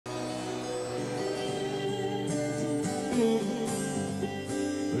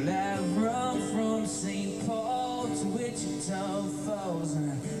Well, I've run from St. Paul to Wichita Falls,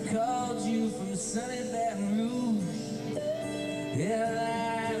 and I called you from sunny Baton Rouge.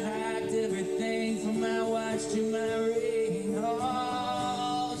 Yeah, I've hiked everything from my watch to my ring,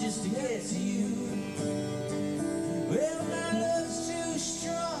 all just to get to you. Well, my love's too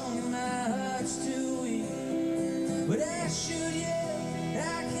strong and my heart's too weak, but I shoot you,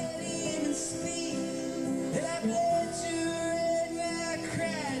 I can't even speak, and I bled too red and I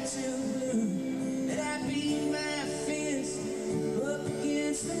cried too blue, and I beat my fist up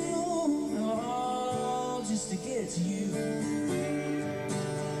against the moon, all just to get to you.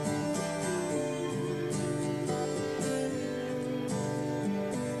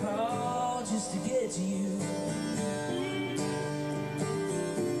 All just to get to you.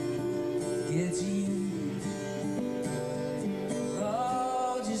 Get to you.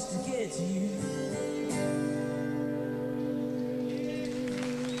 Oh, just to get to you.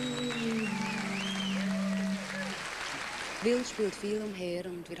 Will spielt viel umher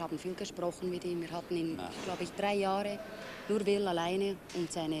und wir haben viel gesprochen mit ihm. Wir hatten ihn, glaube ich, 3 Jahre, nur Will alleine.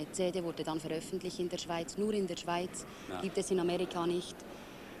 Und seine CD wurde dann veröffentlicht in der Schweiz. Nur in der Schweiz, gibt es in Amerika nicht.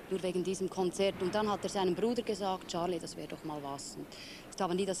 Nur wegen diesem Konzert. Und dann hat er seinem Bruder gesagt, Charlie, das wäre doch mal was. Und jetzt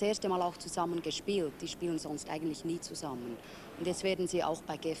haben die das erste Mal auch zusammen gespielt. Die spielen sonst eigentlich nie zusammen. Und jetzt werden sie auch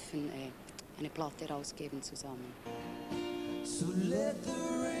bei Geffen eine Platte rausgeben zusammen. So let the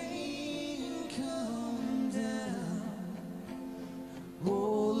rain come down.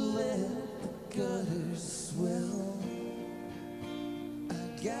 Oh, let the gutters swell. I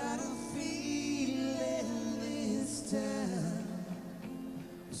got a feeling this time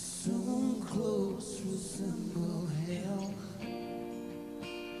some close resemble hell.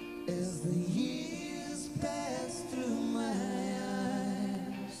 As the years pass through my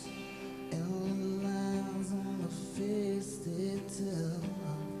eyes, and the lines on my face they tell,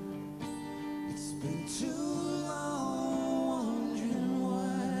 it's been too long wondering why.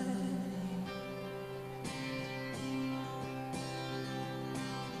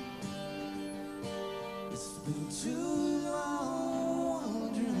 It's been too long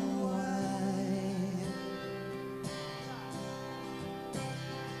wondering why.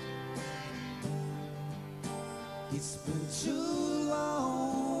 It's been too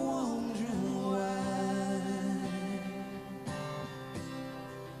long wondering why.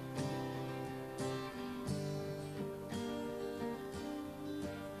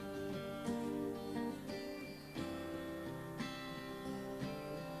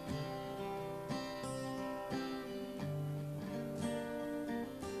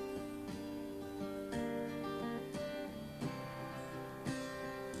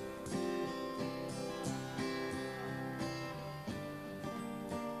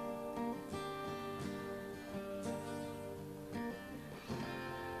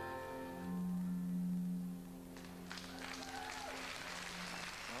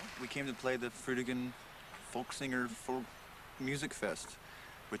 We came to play the Frutigen Folk Singer Folk Music Fest,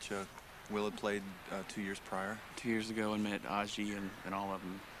 which Will had played 2 years prior. 2 years ago, and met Aji and all of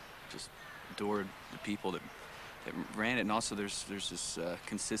them. Just adored the people that ran it, and also there's this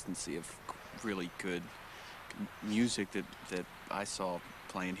consistency of really good music that I saw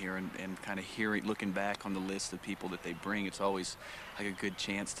playing here, and kind of looking back on the list of people that they bring. It's always like a good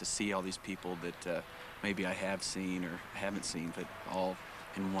chance to see all these people that maybe I have seen or haven't seen, but all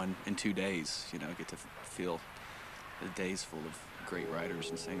in 2 days, you know, get to feel the days full of great writers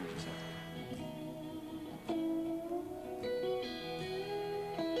and singers and stuff.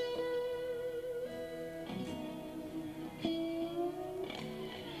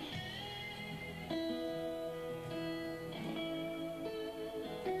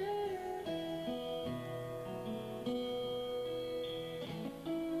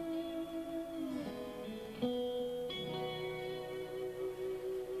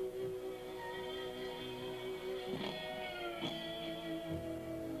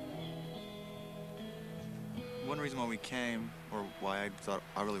 One reason why we came, or why I thought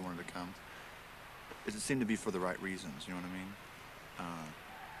I really wanted to come, is it seemed to be for the right reasons, you know what I mean?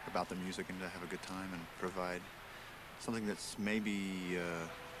 About the music and to have a good time and provide something that's maybe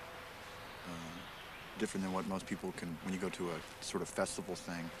different than what most people can, when you go to a sort of festival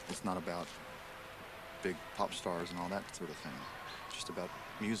thing. It's not about big pop stars and all that sort of thing. It's just about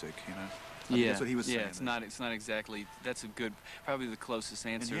music, you know? I think that's what he was saying. Yeah, it's not exactly, that's a good, probably the closest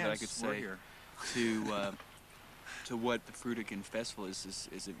answer that I could say to what the Frutigen Festival is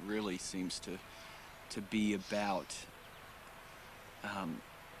it really seems to be about,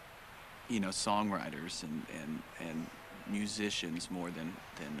 you know, songwriters and musicians more than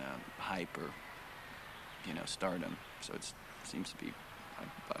hype or you know, stardom. So it seems to be.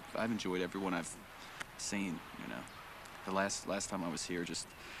 I've enjoyed everyone I've seen. You know, the last time I was here, just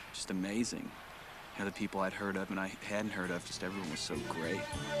amazing. You know, the people I'd heard of and I hadn't heard of, just everyone was so great.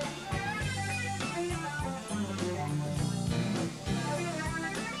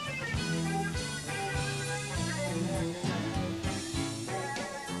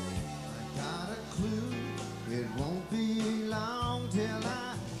 It won't be long till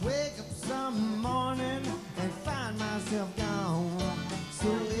I wake up some morning and find myself gone. So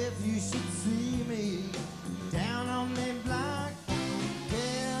if you should see me down on the block,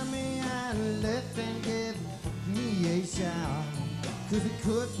 tell me I left and give me a shout. 'Cause it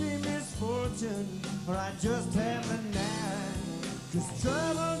could be misfortune or I just have a night. 'Cause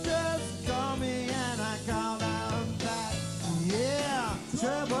trouble just called me and I called out back. Yeah,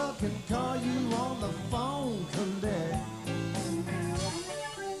 trouble can call you on the phone, collect.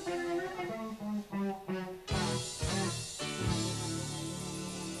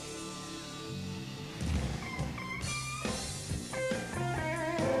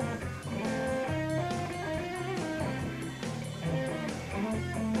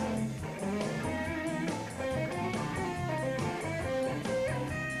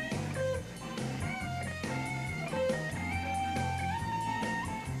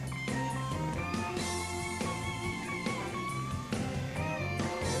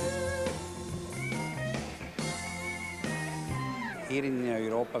 Hier in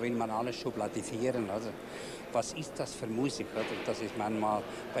Europa will man alles schubladisieren. Also, was ist das für Musik? Oder? Das ist manchmal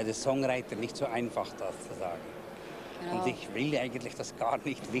bei den Songwritern nicht so einfach, das zu sagen. Genau. Und ich will eigentlich das gar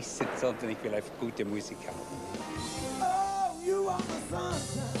nicht wissen, sondern ich will einfach gute Musik haben. Oh, you are my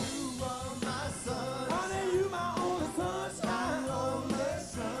sunshine, you are my sunshine. Honey, you my only sunshine, you are my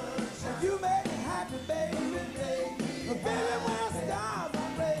sunshine. You make me happy, baby, baby. Baby, when stars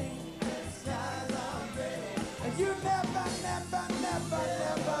are rain, skies are gray. And you never, never, never,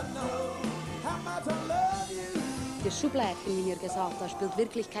 never know how much I love you. Das Schublädchen, wie ihr gesagt habt, spielt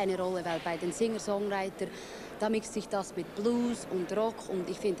wirklich keine Rolle, weil bei den Singer-Songwriter, da mixt sich das mit Blues und Rock und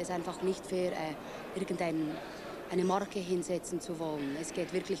ich finde es einfach nicht fair, eine Marke hinsetzen zu wollen. Es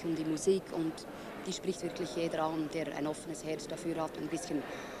geht wirklich um die Musik und die spricht wirklich jeder an, der ein offenes Herz dafür hat und ein bisschen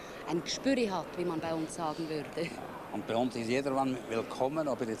ein Gespür hat, wie man bei uns sagen würde. Und bei uns ist jedermann willkommen,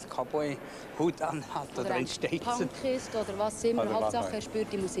 ob er jetzt Cowboy-Hut anhat oder ein Stetson. Punk ist oder was immer, oder Hauptsache er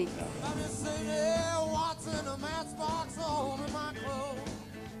spürt die Musik. Ja.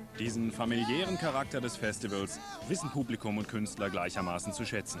 Diesen familiären Charakter des Festivals wissen Publikum und Künstler gleichermaßen zu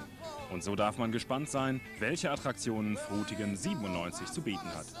schätzen. Und so darf man gespannt sein, welche Attraktionen Frutigen 97 zu bieten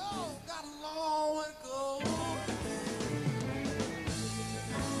hat.